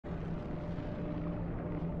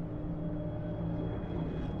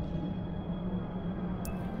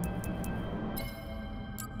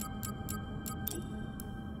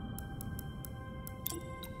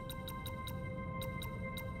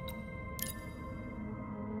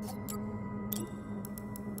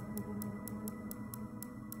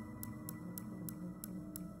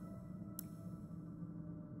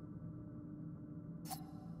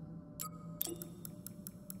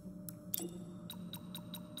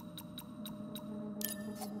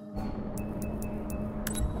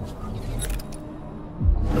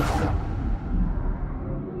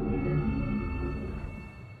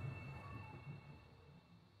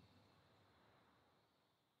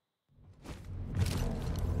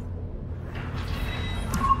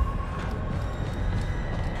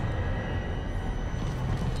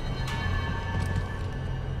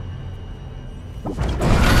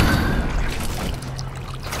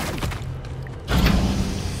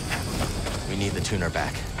need the tuner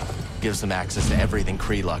back. Gives them access to everything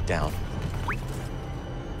Kree locked down.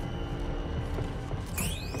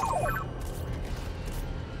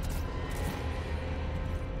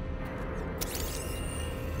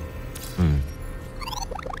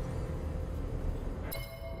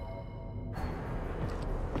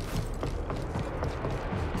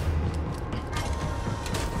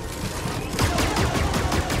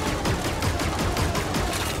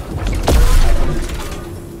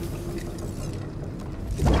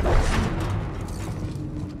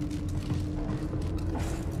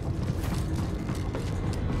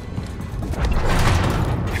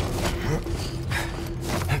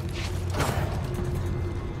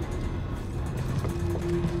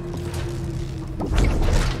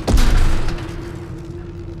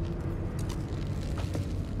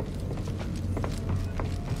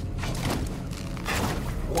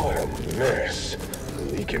 Mess.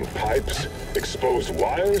 Leaking pipes, exposed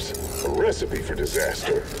wires, a recipe for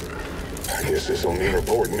disaster. I guess this'll need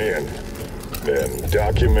reporting in. Then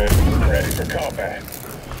document, ready for combat.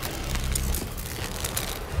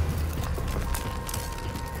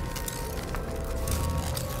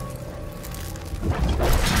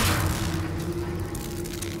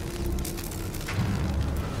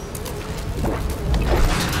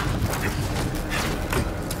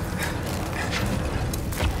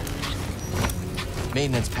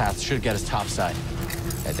 Maintenance path should get us topside,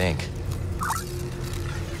 I think.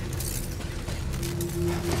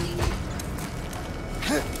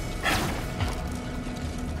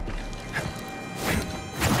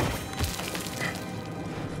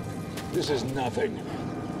 This is nothing.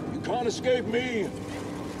 You can't escape me.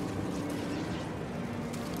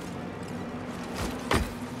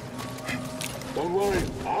 Don't worry,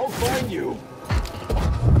 I'll find you.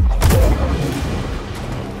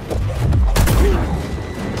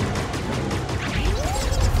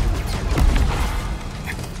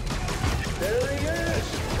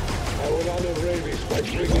 By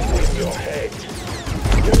bringing in your head.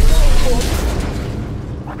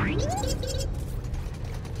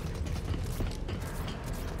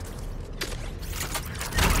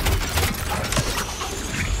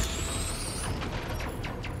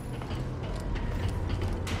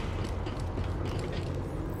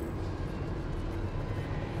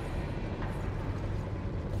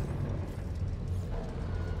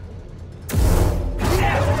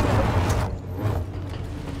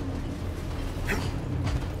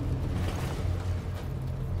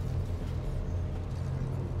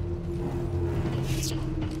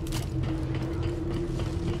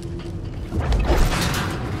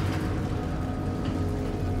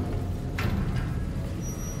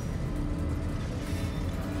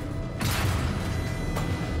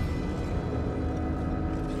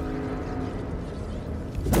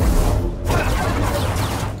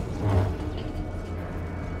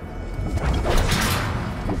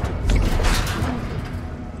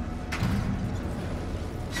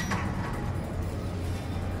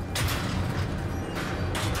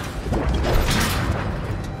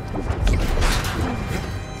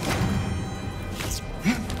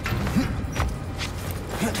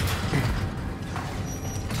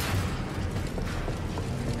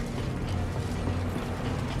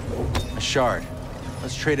 Shard.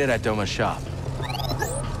 Let's trade it at Doma's shop.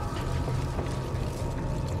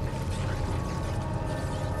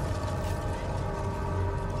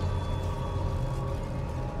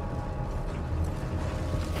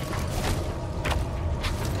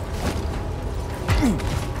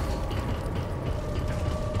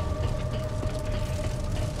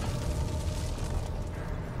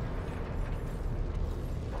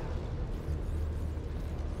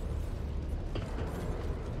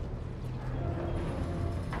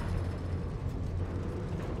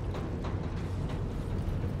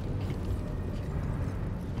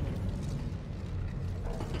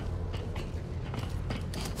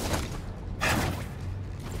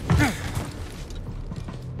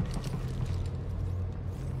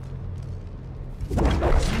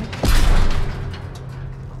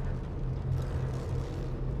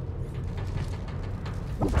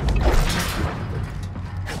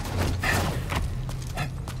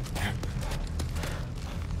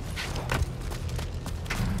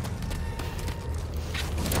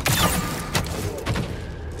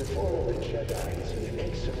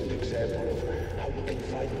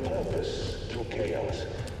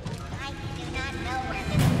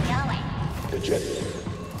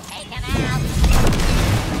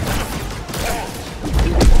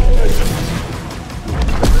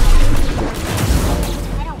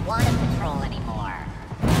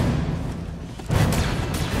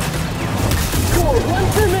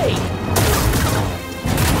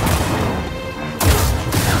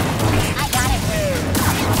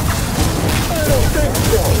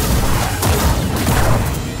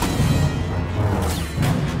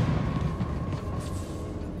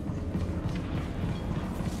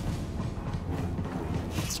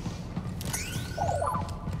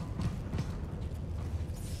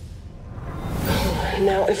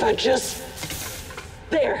 Now, if I just...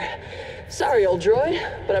 There. Sorry, old droid,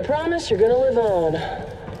 but I promise you're gonna live on.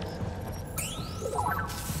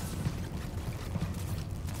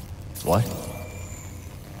 What?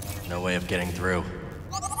 No way of getting through.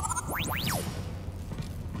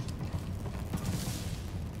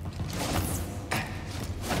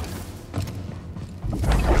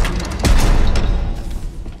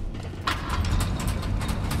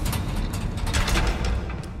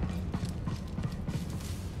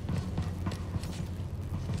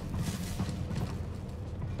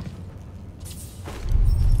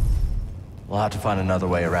 We'll have to find another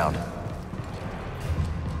way around.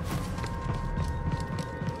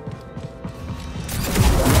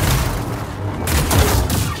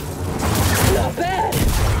 Not bad!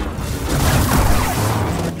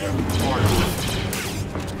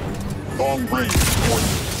 Long range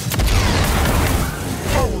warning.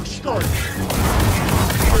 Power strike.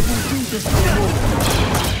 I will do this alone.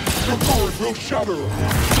 The power will shatter.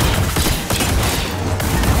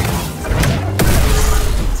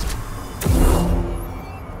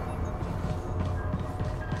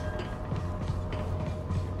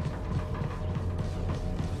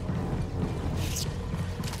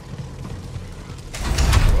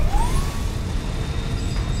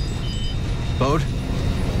 Bode?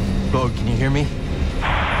 Bode, can you hear me?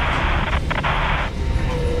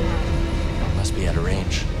 Must be out of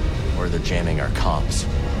range. Or they're jamming our comms.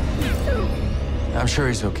 I'm sure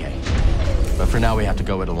he's okay. But for now, we have to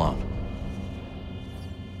go it alone.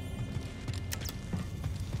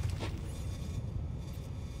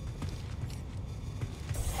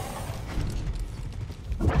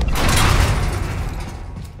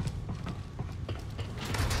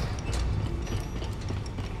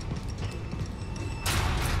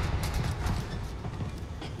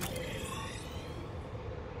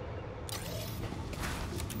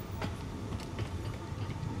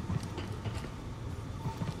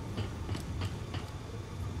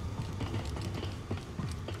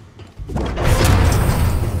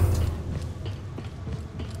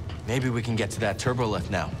 Maybe we can get to that turbo lift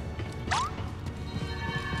now.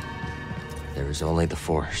 There is only the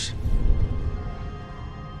Force.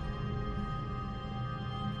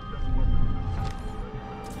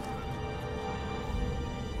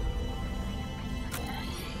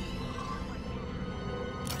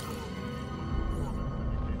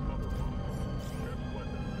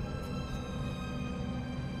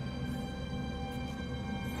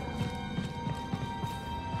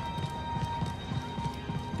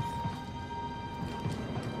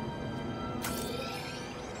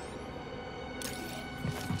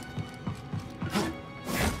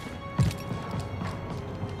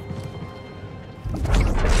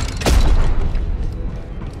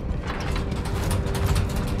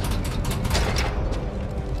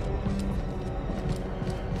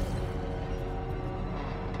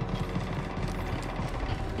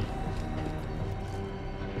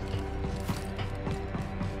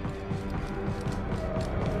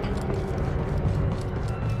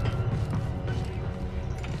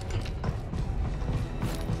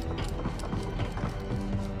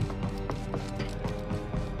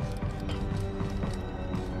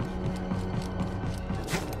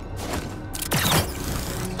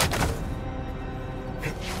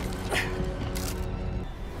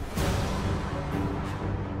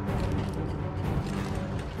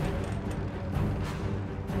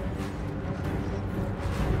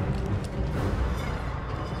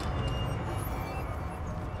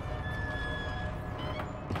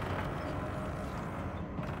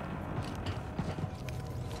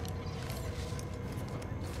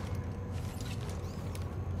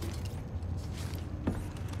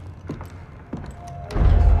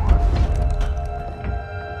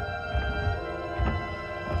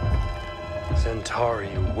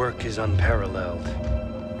 Centauri, your work is unparalleled.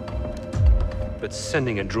 But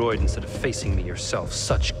sending a droid instead of facing me yourself,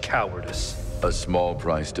 such cowardice. A small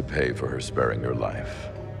price to pay for her sparing your life.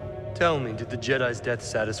 Tell me, did the Jedi's death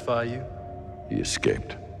satisfy you? He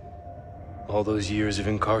escaped. All those years of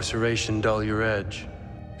incarceration dull your edge.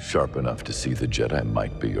 Sharp enough to see the Jedi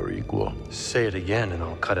might be your equal. Say it again and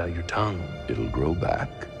I'll cut out your tongue. It'll grow back.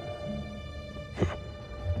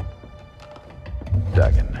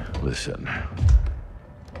 Dagon, listen.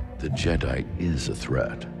 The Jedi is a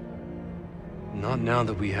threat. Not now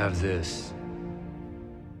that we have this.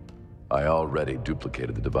 I already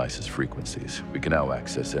duplicated the device's frequencies. We can now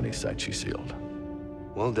access any site she sealed.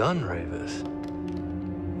 Well done, Ravis.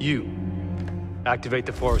 You, activate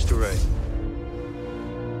the forest array.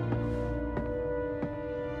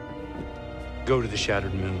 Go to the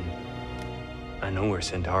shattered moon. I know where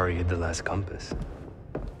Centauri hid the last compass.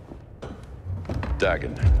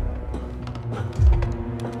 Dagon.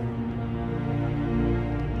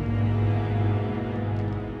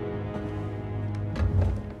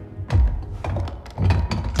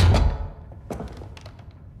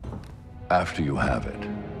 After you have it,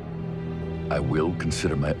 I will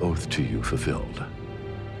consider my oath to you fulfilled.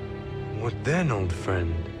 What then, old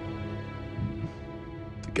friend?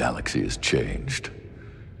 The galaxy has changed.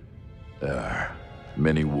 There are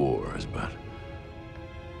many wars, but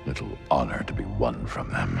little honor to be won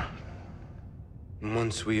from them.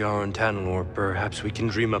 Once we are on Tanalor, perhaps we can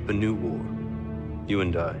dream up a new war. You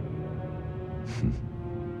and I.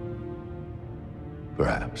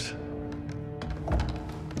 Perhaps.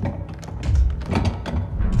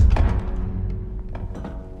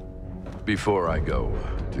 Before I go,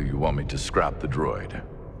 do you want me to scrap the droid?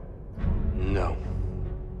 No.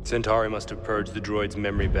 Centauri must have purged the droid's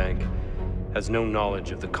memory bank. Has no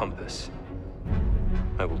knowledge of the compass.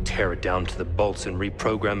 I will tear it down to the bolts and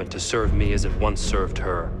reprogram it to serve me as it once served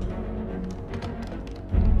her.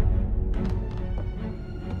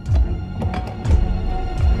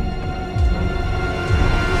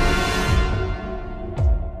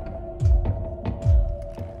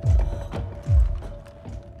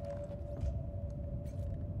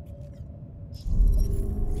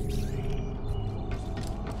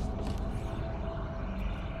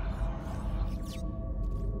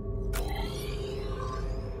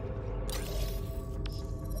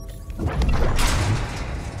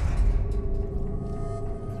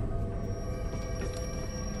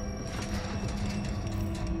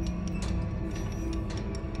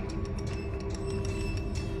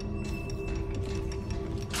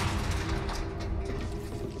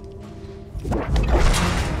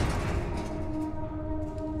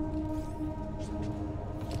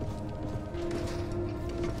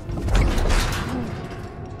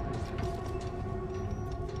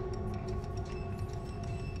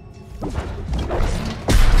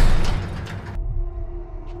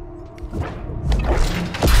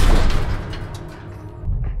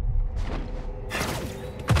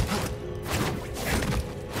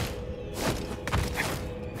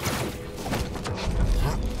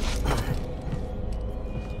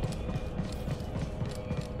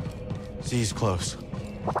 Z's close.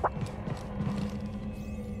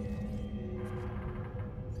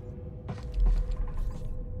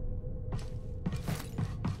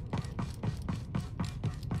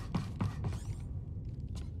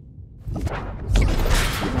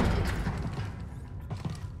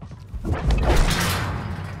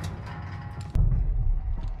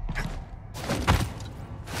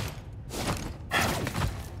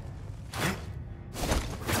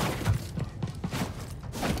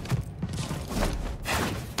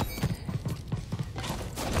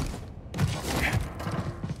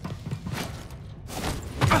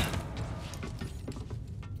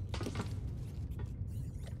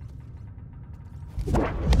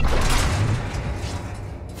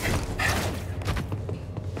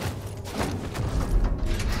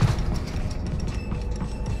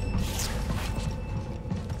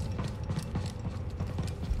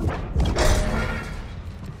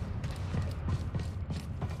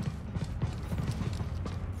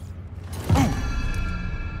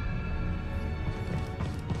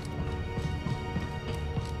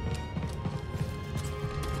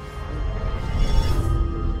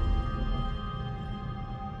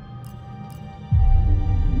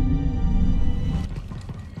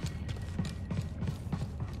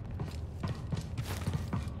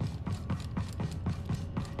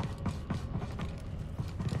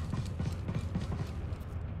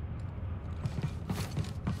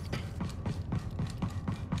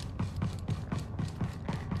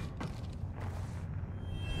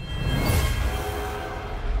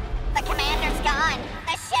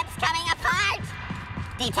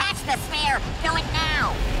 Detach the sphere! Do it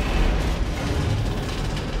now!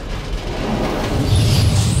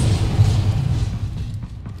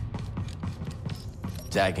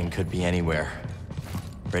 Dagon could be anywhere.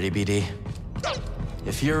 Ready, BD?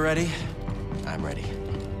 If you're ready, I'm ready.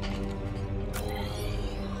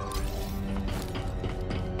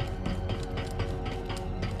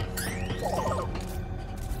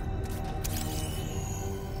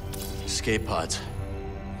 Escape pods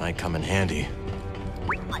might come in handy.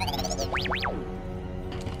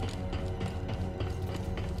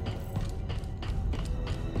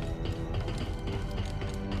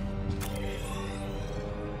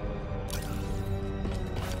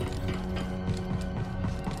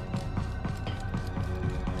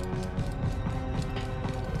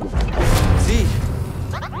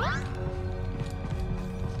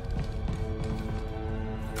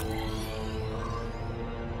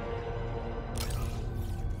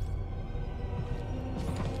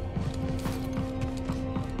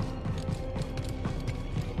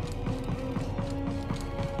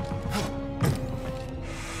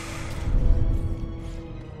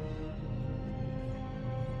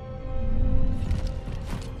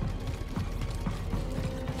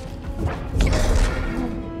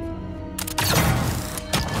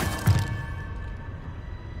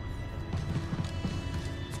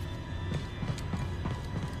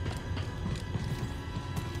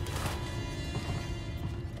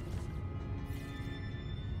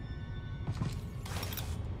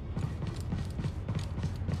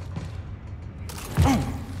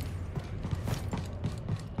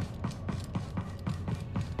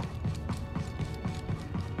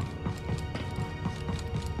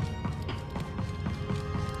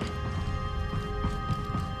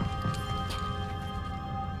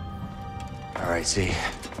 right, Z.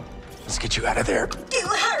 Let's get you out of there. Do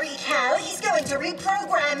hurry, Cal. He's going to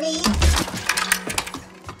reprogram me.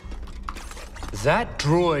 That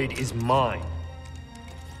droid is mine.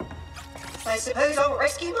 I suppose I'll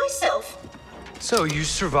rescue myself. So you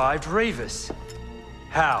survived Ravis.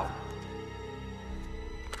 How?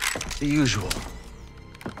 The usual.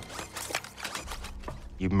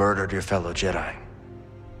 You murdered your fellow Jedi.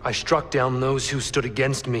 I struck down those who stood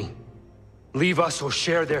against me. Leave us or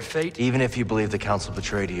share their fate? Even if you believe the Council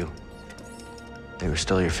betrayed you, they were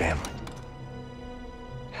still your family.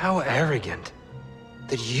 How arrogant.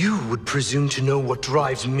 That you would presume to know what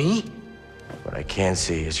drives me? What I can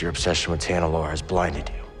see is your obsession with Tanalorr has blinded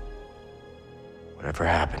you. Whatever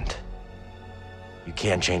happened, you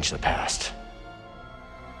can't change the past.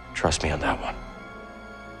 Trust me on that one.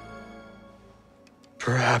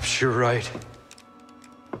 Perhaps you're right.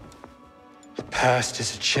 The past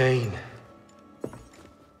is a chain.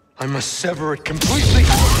 I must sever it completely.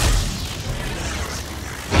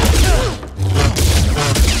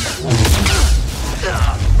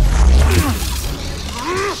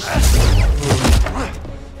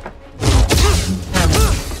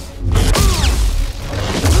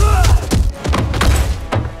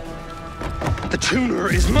 The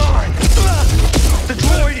tuner is mine! The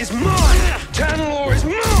droid is mine! Tanalorr is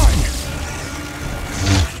mine!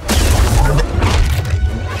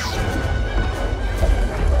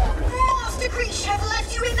 Master Creech have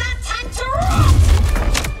left you in that tank to rot!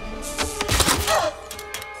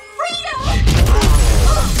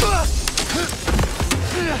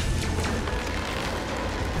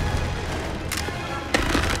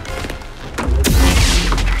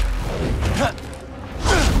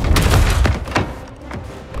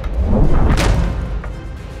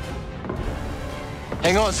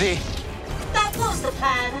 Hang on, Z. That was the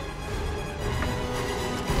plan.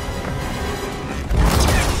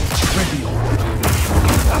 Trivial.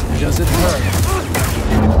 Does it hurt?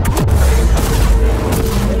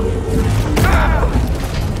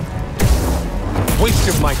 Waste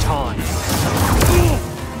of my time.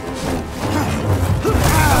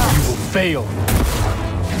 You will fail.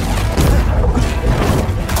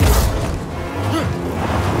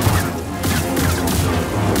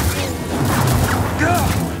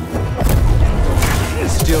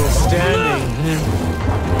 Still standing.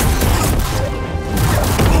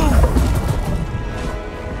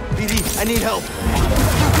 BD, I need help.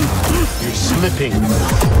 You're slipping. You'll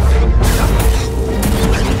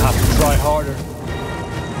have to try harder.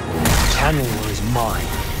 Tanalorr is mine,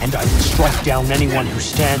 and I will strike down anyone who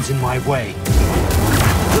stands in my way.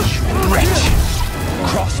 You wretch!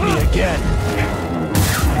 Cross me again!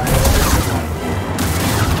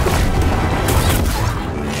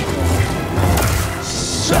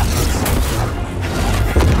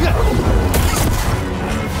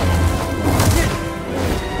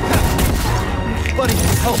 Buddy,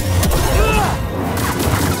 help!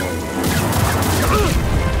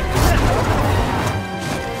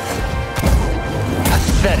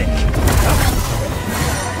 Pathetic!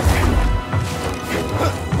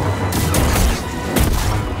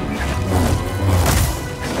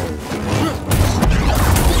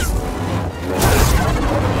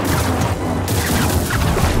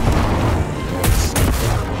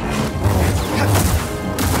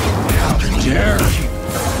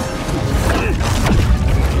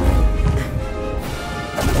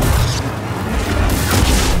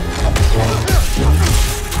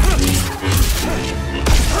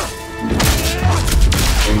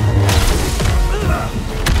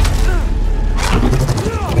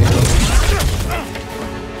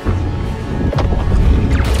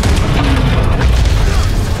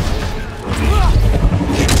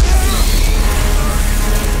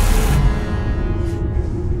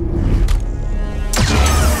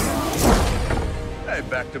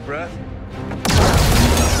 Back to breath.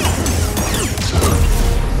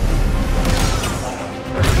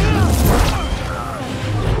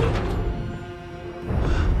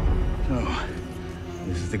 Oh,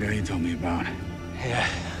 this is the guy you told me about. Yeah.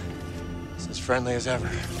 It's as friendly as ever.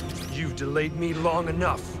 You've delayed me long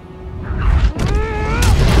enough.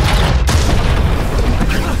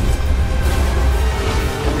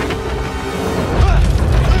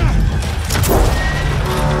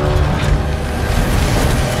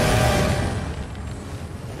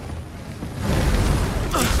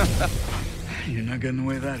 You're not getting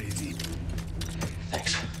away that easy.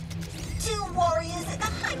 Thanks. Two warriors at the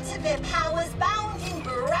height of their powers bound in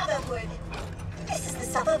brotherhood. This is the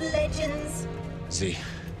stuff of legends. Z.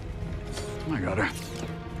 I got her.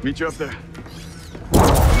 Meet you up there.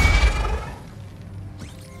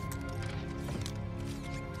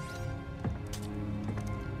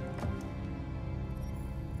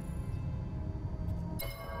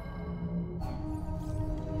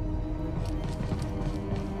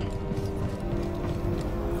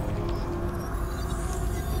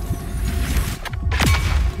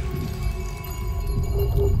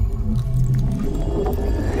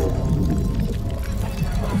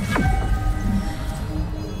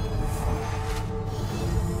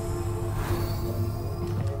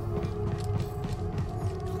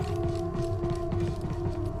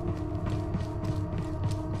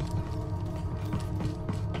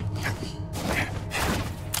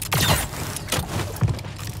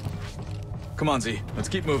 Come on, Z. Let's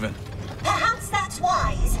keep moving. Perhaps that's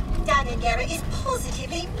wise. Dagon Garrett is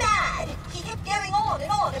positively mad. He kept going on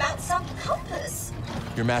and on about some compass.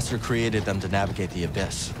 Your master created them to navigate the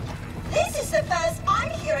abyss. This is the first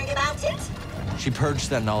I'm hearing about it. She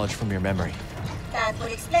purged that knowledge from your memory. That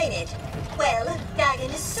would explain it. Well,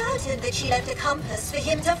 Dagon is certain that she left a compass for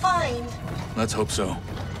him to find. Let's hope so.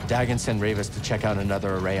 Dagon sent Ravis to check out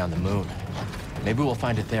another array on the moon. Maybe we'll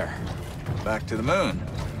find it there. Back to the moon.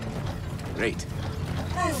 Great.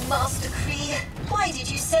 Oh, Master Kree, why did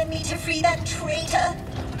you send me to free that traitor?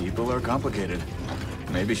 People are complicated.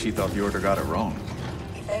 Maybe she thought the Order got it wrong.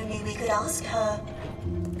 If only we could ask her.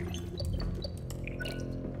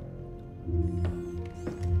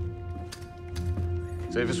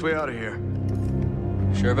 Safest way out of here.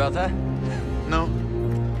 Sure about that? No.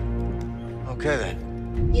 Okay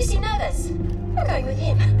then. You seem nervous. I'm going with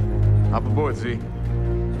him. Hop aboard, Z.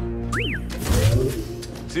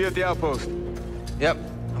 See you at the outpost. Yep,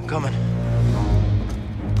 I'm coming.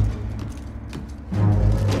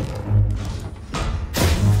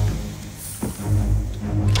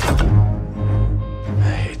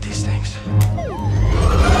 I hate these things.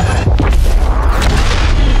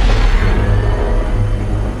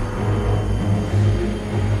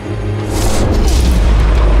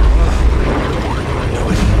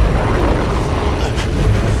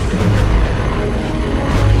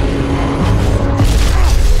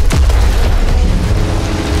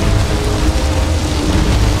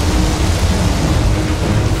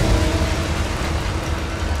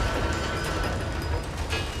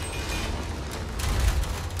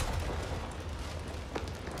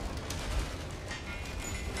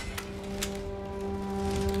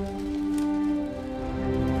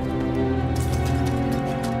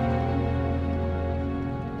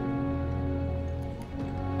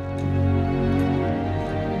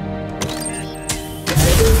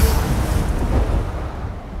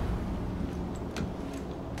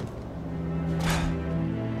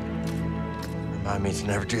 Remind me to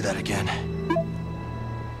never do that again.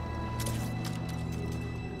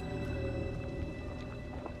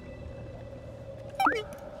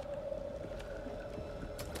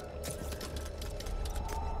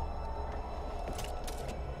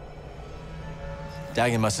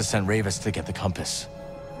 Dagon must have sent Ravis to get the compass.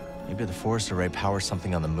 Maybe the forest array powers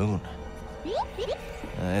something on the moon.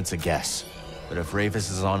 It's a guess. But if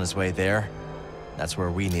Ravis is on his way there, that's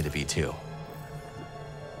where we need to be too.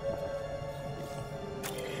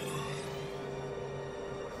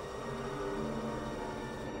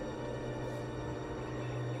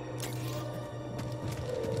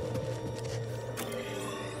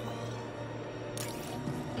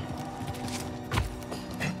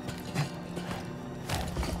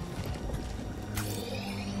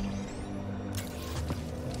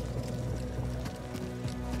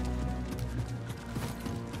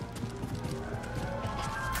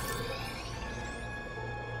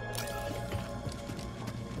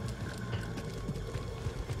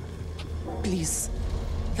 Please.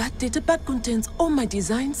 That databank contains all my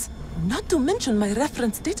designs, not to mention my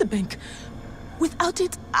reference databank. Without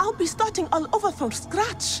it, I'll be starting all over from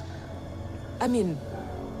scratch. I mean,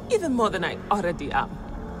 even more than I already am.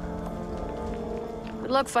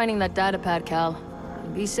 Good luck finding that datapad, Cal.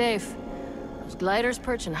 And be safe. Those gliders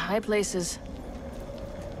perch in high places.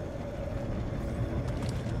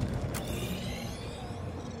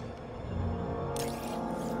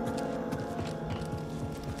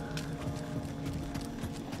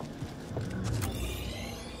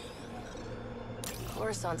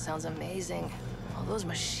 Coruscant sounds amazing. All those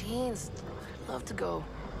machines. I'd love to go.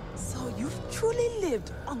 So you've truly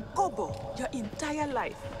lived on Kobo your entire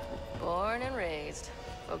life? Born and raised.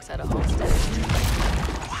 Folks had a homestead.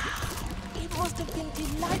 Wow! It must have been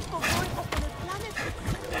delightful growing up on a planet with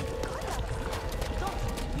so many colors. Don't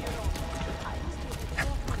get me wrong. I used to be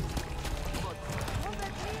careful. But all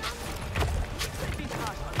that neon, it's a bit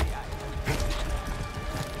harsh on the eye.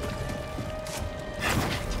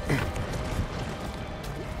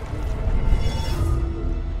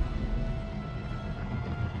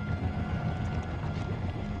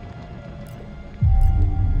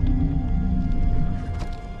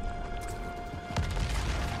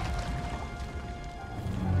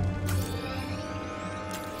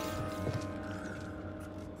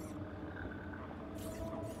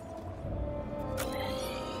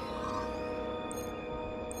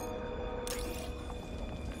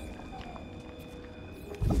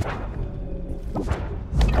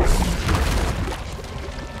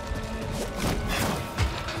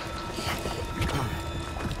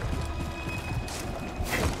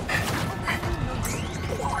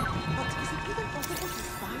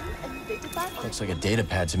 Looks like a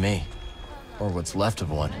datapad to me. Or what's left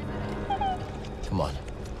of one. Come on,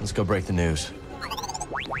 let's go break the news.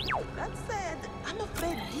 That said, I'm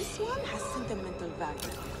afraid this one has sentimental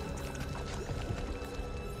value.